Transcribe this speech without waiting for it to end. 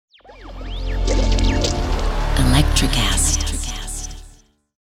Electricast.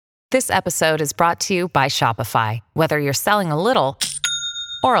 This episode is brought to you by Shopify. Whether you're selling a little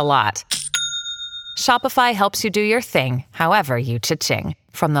or a lot, Shopify helps you do your thing, however you cha-ching.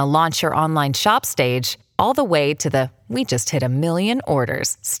 From the launch your online shop stage, all the way to the we just hit 1 million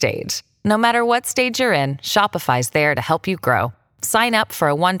orders stage. No matter what stage you're in, Shopify's there to help you grow. Sign up for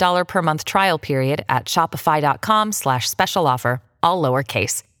a $1 per month trial period at shopify.com/special offer, all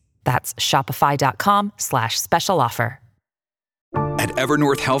lowercase. That's shopify.com/special offer. At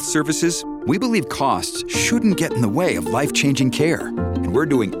Evernorth Health Services, we believe costs shouldn't get in the way of life-changing care, and we're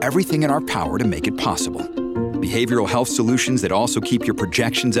doing everything in our power to make it possible. Behavioral health solutions that also keep your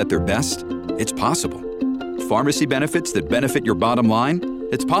projections at their best? It's possible. Pharmacy benefits that benefit your bottom line?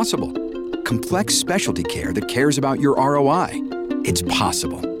 It's possible. Complex specialty care that cares about your ROI? It's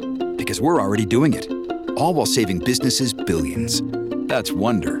possible. Because we're already doing it. All while saving businesses billions. That's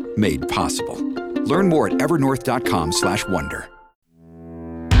Wonder made possible. Learn more at evernorth.com/wonder.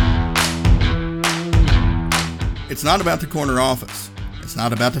 It's not about the corner office. It's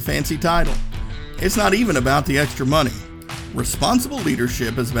not about the fancy title. It's not even about the extra money. Responsible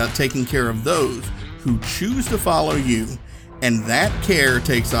leadership is about taking care of those who choose to follow you, and that care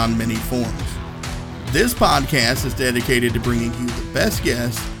takes on many forms. This podcast is dedicated to bringing you the best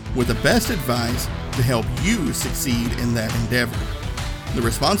guests with the best advice to help you succeed in that endeavor. The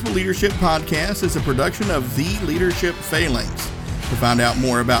Responsible Leadership Podcast is a production of The Leadership Phalanx. To find out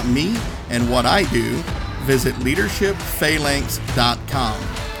more about me and what I do, visit leadershipphalanx.com.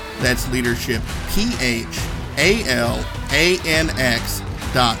 That's leadership,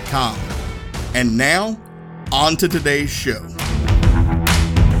 PHALANX.com. And now, on to today's show.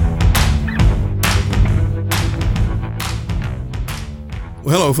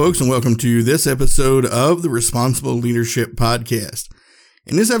 Well, hello, folks, and welcome to this episode of the Responsible Leadership Podcast.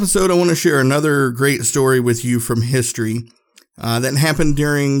 In this episode, I want to share another great story with you from history that happened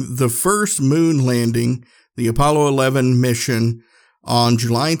during the first moon landing, the Apollo 11 mission on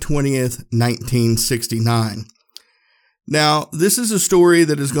July 20th, 1969. Now, this is a story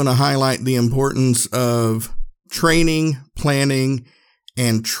that is going to highlight the importance of training, planning,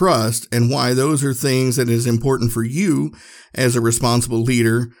 and trust, and why those are things that is important for you as a responsible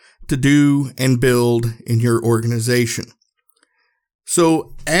leader to do and build in your organization.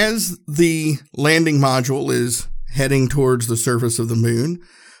 So as the landing module is heading towards the surface of the moon,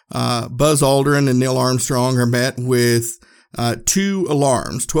 Buzz Aldrin and Neil Armstrong are met with two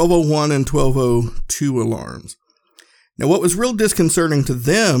alarms, 1201 and 1202 alarms. Now, what was real disconcerting to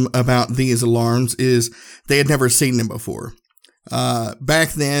them about these alarms is they had never seen them before.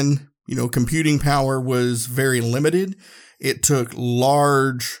 Back then, computing power was very limited. It took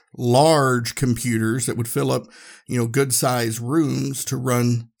large computers that would fill up, good-sized rooms to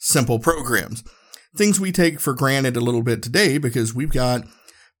run simple programs. Things we take for granted a little bit today because we've got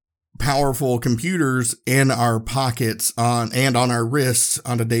powerful computers in our pockets and on our wrists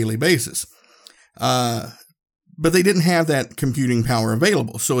on a daily basis. But they didn't have that computing power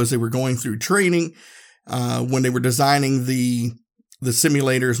available. So as they were going through training, when they were designing the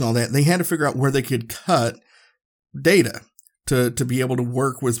simulators and all that, they had to figure out where they could cut data to be able to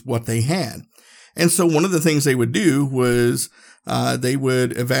work with what they had. And so one of the things they would do was they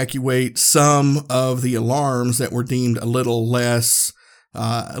would evacuate some of the alarms that were deemed a little less,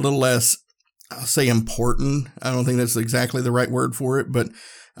 I'll say important. I don't think that's exactly the right word for it, but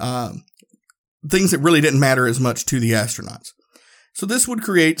things that really didn't matter as much to the astronauts. So this would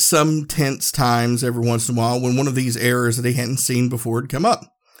create some tense times every once in a while when one of these errors that they hadn't seen before had come up.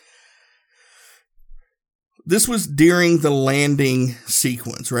 This was during the landing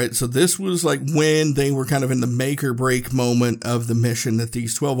sequence, right? So this was like when they were kind of in the make or break moment of the mission that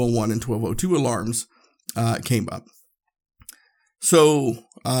these 1201 and 1202 alarms came up. So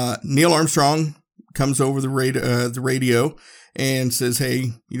Neil Armstrong comes over the radio and says,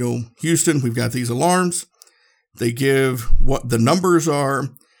 hey, Houston, we've got these alarms. They give what the numbers are,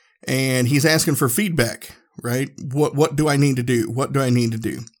 and he's asking for feedback, right? What do I need to do? What do I need to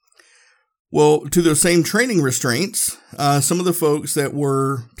do? Well, to those same training restraints, some of the folks that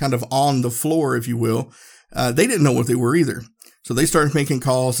were kind of on the floor, if you will, they didn't know what they were either. So they started making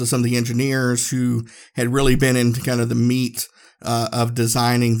calls to some of the engineers who had really been into kind of the meat of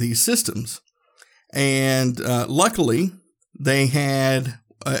designing these systems. And luckily, they had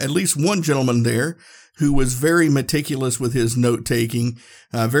at least one gentleman there who was very meticulous with his note-taking,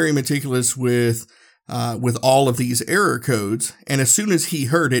 very meticulous with all of these error codes. And as soon as he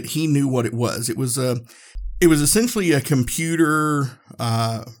heard it, he knew what it was. It was essentially a computer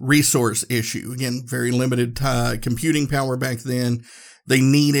resource issue. Again, very limited computing power back then. They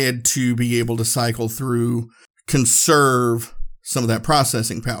needed to be able to cycle through conserve some of that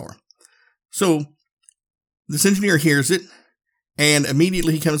processing power. So this engineer hears it, and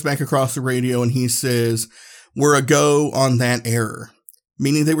immediately he comes back across the radio and he says, "We're a go on that error,"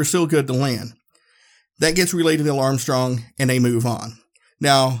 meaning they were still good to land. That gets relayed to Neil Armstrong, and they move on.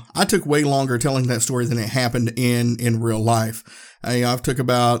 Now, I took way longer telling that story than it happened in real life. I've took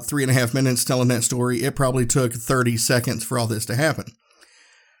about 3.5 minutes telling that story. It probably took 30 seconds for all this to happen.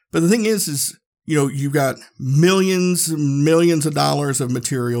 But the thing is, you've got millions and millions of dollars of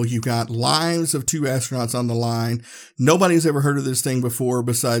material. You've got lives of 2 astronauts on the line. Nobody's ever heard of this thing before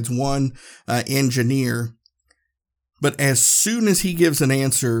besides one engineer. But as soon as he gives an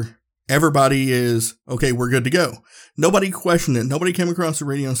answer, everybody is, okay, we're good to go. Nobody questioned it. Nobody came across the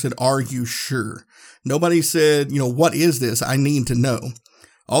radio and said, "Are you sure?" Nobody said, "What is this? I need to know."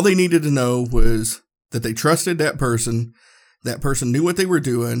 All they needed to know was that they trusted that person knew what they were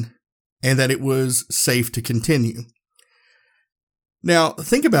doing, and that it was safe to continue. Now,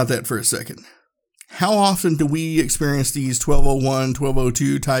 think about that for a second. How often do we experience these 1201,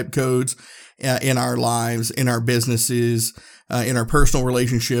 1202 type codes in our lives, in our businesses, in our personal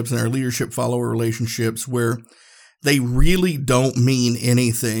relationships, in our leadership follower relationships, where they really don't mean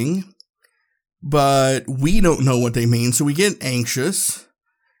anything, but we don't know what they mean, so we get anxious.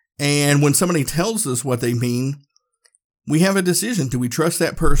 And when somebody tells us what they mean, we have a decision. Do we trust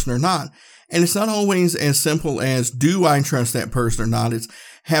that person or not? And it's not always as simple as, do I trust that person or not? It's,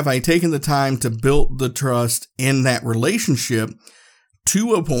 have I taken the time to build the trust in that relationship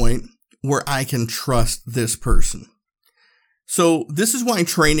to a point where I can trust this person? So this is why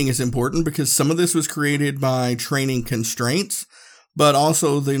training is important, because some of this was created by training constraints, but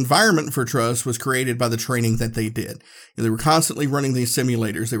also the environment for trust was created by the training that they did. They were constantly running these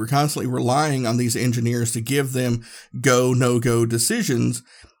simulators. They were constantly relying on these engineers to give them go, no-go decisions.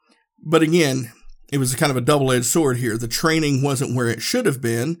 But again, it was kind of a double-edged sword here. The training wasn't where it should have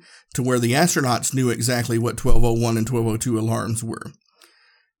been, to where the astronauts knew exactly what 1201 and 1202 alarms were.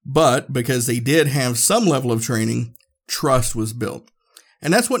 But because they did have some level of training, trust was built.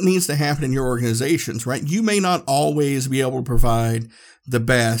 And that's what needs to happen in your organizations, right? You may not always be able to provide the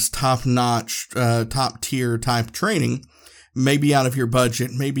best, top-notch, top-tier type training, maybe out of your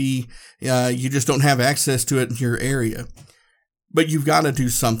budget. Maybe you just don't have access to it in your area. But you've got to do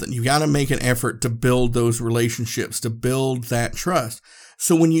something. You've got to make an effort to build those relationships, to build that trust.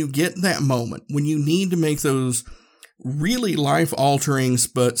 So when you get that moment, when you need to make those really life-altering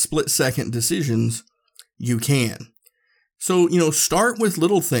but split-second decisions, you can. So, start with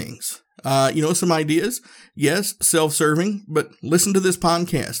little things. Some ideas. Yes, self-serving, but listen to this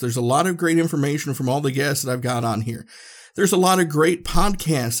podcast. There's a lot of great information from all the guests that I've got on here. There's a lot of great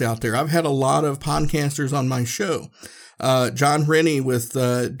podcasts out there. I've had a lot of podcasters on my show. John Rennie with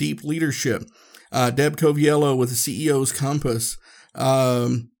Deep Leadership. Deb Coviello with the CEO's Compass.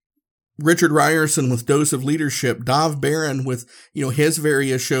 Richard Ryerson with Dose of Leadership. Dov Barron with, his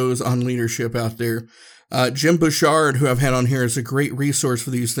various shows on leadership out there. Jim Bouchard, who I've had on here, is a great resource for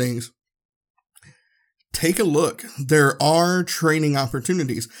these things. Take a look. There are training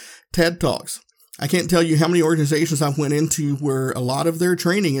opportunities. TED Talks. I can't tell you how many organizations I've went into where a lot of their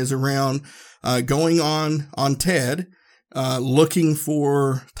training is around going on TED, looking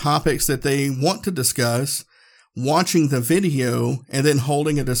for topics that they want to discuss, watching the video, and then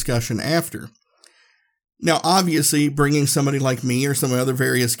holding a discussion after. Now, obviously, bringing somebody like me or some other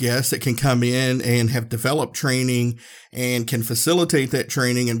various guests that can come in and have developed training and can facilitate that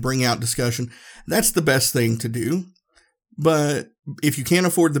training and bring out discussion, that's the best thing to do. But if you can't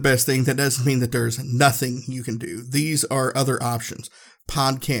afford the best thing, that doesn't mean that there's nothing you can do. These are other options.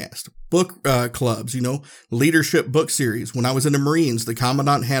 Podcast, book clubs, leadership book series. When I was in the Marines, the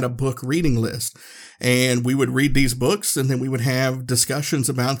Commandant had a book reading list, and we would read these books, and then we would have discussions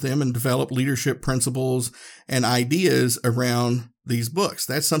about them and develop leadership principles and ideas around these books.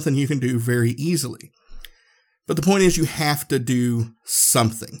 That's something you can do very easily. But the point is, you have to do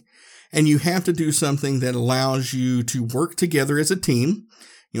something, and you have to do something that allows you to work together as a team.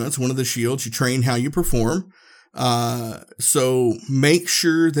 It's one of the shields. You train how you perform. So make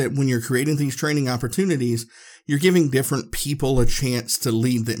sure that when you're creating these training opportunities, you're giving different people a chance to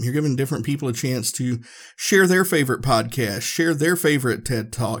lead them. You're giving different people a chance to share their favorite podcast, share their favorite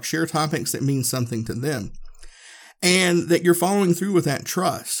TED Talk, share topics that mean something to them, and that you're following through with that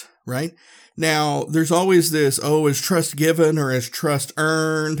trust, right? Now, there's always this, is trust given or is trust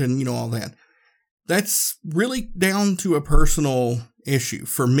earned, and all that. That's really down to a personal issue.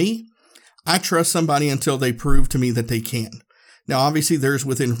 For me, I trust somebody until they prove to me that they can. Now, obviously, there's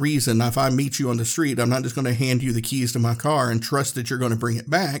within reason. If I meet you on the street, I'm not just going to hand you the keys to my car and trust that you're going to bring it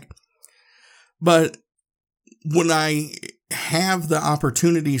back. But when I have the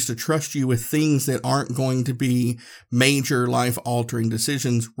opportunities to trust you with things that aren't going to be major life-altering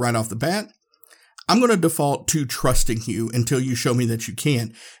decisions right off the bat, I'm going to default to trusting you until you show me that you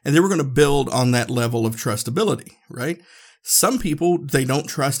can. And then we're going to build on that level of trustability, right? Some people, they don't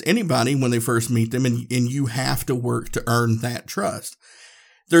trust anybody when they first meet them, and you have to work to earn that trust.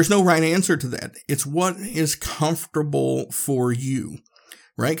 There's no right answer to that. It's what is comfortable for you,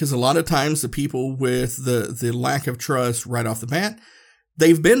 right? Because a lot of times the people with the lack of trust right off the bat,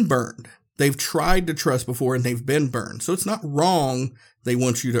 they've been burned. They've tried to trust before and they've been burned. So it's not wrong. They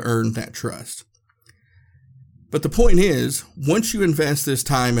want you to earn that trust. But the point is, once you invest this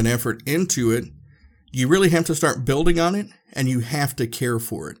time and effort into it, you really have to start building on it, and you have to care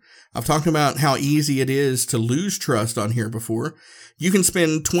for it. I've talked about how easy it is to lose trust on here before. You can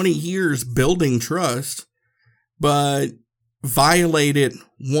spend 20 years building trust, but violate it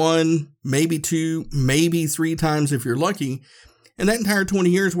 1, maybe 2, maybe 3 times if you're lucky, and that entire 20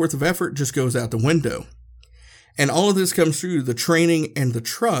 years worth of effort just goes out the window. And all of this comes through the training, and the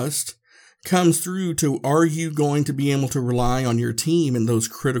trust comes through to, are you going to be able to rely on your team in those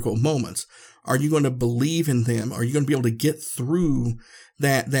critical moments? Are you going to believe in them? Are you going to be able to get through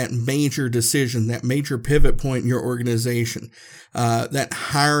that major decision, that major pivot point in your organization, that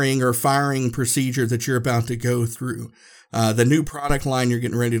hiring or firing procedure that you're about to go through, the new product line you're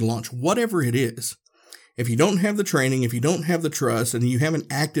getting ready to launch, whatever it is? If you don't have the training, if you don't have the trust, and you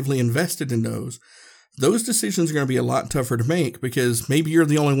haven't actively invested in those decisions are going to be a lot tougher to make, because maybe you're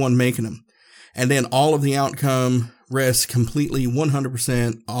the only one making them. And then all of the outcome rests completely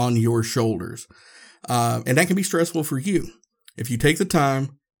 100% on your shoulders. And that can be stressful for you. If you take the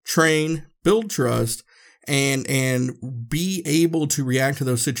time, train, build trust, and be able to react to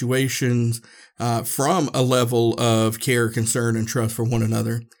those situations from a level of care, concern, and trust for one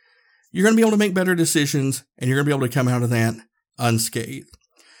another, you're going to be able to make better decisions, and you're going to be able to come out of that unscathed.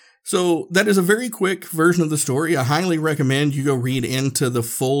 So that is a very quick version of the story. I highly recommend you go read into the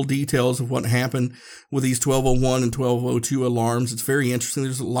full details of what happened with these 1201 and 1202 alarms. It's very interesting.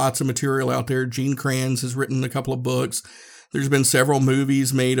 There's lots of material out there. Gene Kranz has written a couple of books. There's been several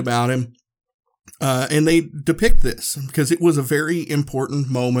movies made about him. And they depict this because it was a very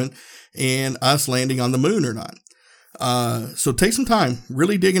important moment in us landing on the moon or not. So take some time,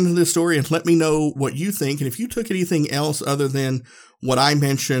 really dig into this story, and let me know what you think. And if you took anything else other than what I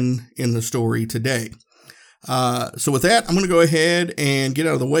mentioned in the story today. So with that, I'm going to go ahead and get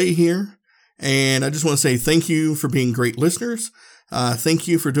out of the way here. And I just want to say thank you for being great listeners. Thank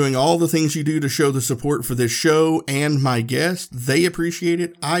you for doing all the things you do to show the support for this show and my guests. They appreciate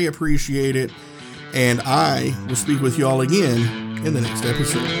it. I appreciate it. And I will speak with you all again in the next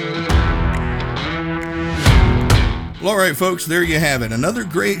episode. Well, all right, folks, there you have it. Another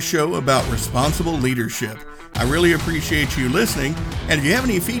great show about responsible leadership. I really appreciate you listening. And if you have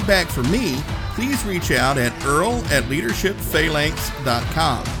any feedback for me, please reach out at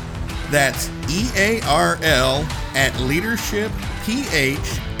earl@leadershipphalanx.com. That's EARL at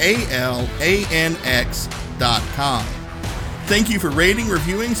leadershipphalanx.com. Thank you for rating,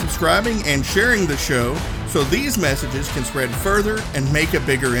 reviewing, subscribing, and sharing the show so these messages can spread further and make a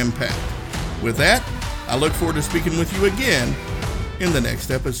bigger impact. With that, I look forward to speaking with you again in the next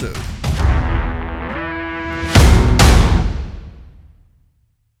episode.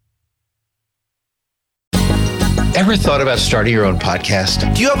 Ever thought about starting your own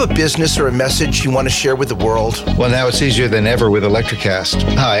podcast? Do you have a business or a message you want to share with the world? Well, now it's easier than ever with Electricast.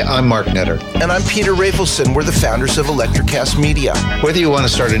 Hi, I'm Mark Netter. And I'm Peter Rafelson. We're the founders of Electricast Media. Whether you want to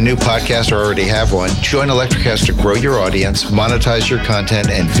start a new podcast or already have one, join Electricast to grow your audience, monetize your content,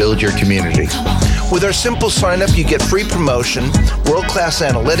 and build your community. With our simple sign-up, you get free promotion, world-class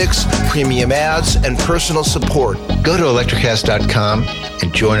analytics, premium ads, and personal support. Go to electricast.com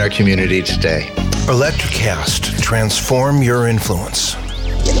and join our community today. Electricast. Transform your influence.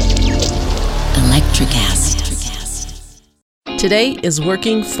 Electricast. Today is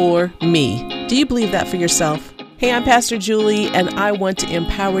working for me. Do you believe that for yourself? Hey, I'm Pastor Julie, and I want to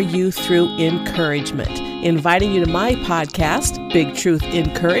empower you through encouragement. Inviting you to my podcast, Big Truth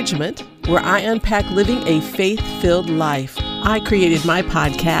Encouragement, where I unpack living a faith-filled life. I created my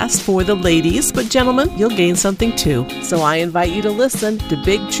podcast for the ladies, but gentlemen, you'll gain something too. So I invite you to listen to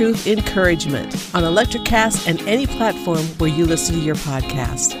Big Truth Encouragement on Electricast and any platform where you listen to your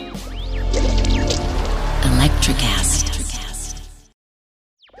podcast. Electricast.